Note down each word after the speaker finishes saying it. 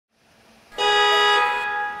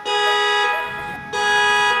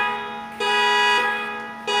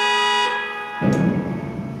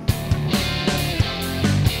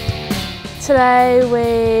Today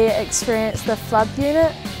we experienced the flood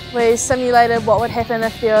unit. We simulated what would happen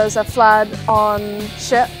if there was a flood on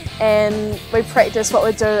ship, and we practiced what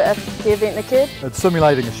we'd do if the event occurred. It's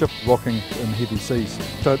simulating a ship rocking in heavy seas.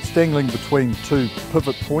 So it's dangling between two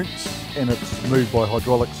pivot points and it's moved by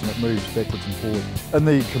hydraulics and it moves backwards and forward. In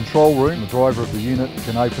the control room, the driver of the unit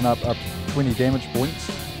can open up to 20 damage points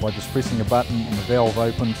by just pressing a button and the valve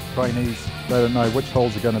opens. Trainees, they don't know which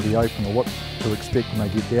holes are going to be open or what to expect when they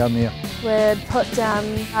get down there. We'd put down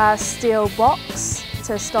a steel box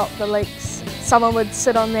to stop the leaks. Someone would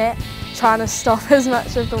sit on that trying to stop as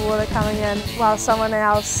much of the water coming in, while someone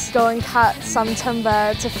else go and cut some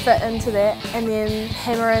timber to fit into that and then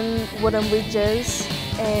hammer in wooden wedges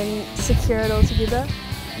and secure it all together.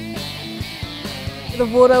 The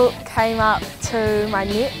water came up to my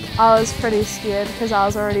neck. I was pretty scared because I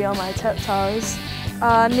was already on my tiptoes.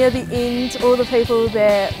 Near the end, all the people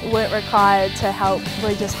that weren't required to help,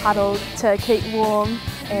 we just huddled to keep warm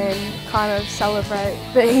and kind of celebrate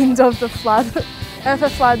the end of the flood. If a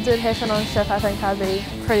flood did happen on ship, I think I'd be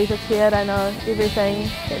pretty prepared. I know everything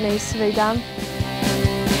that needs to be done.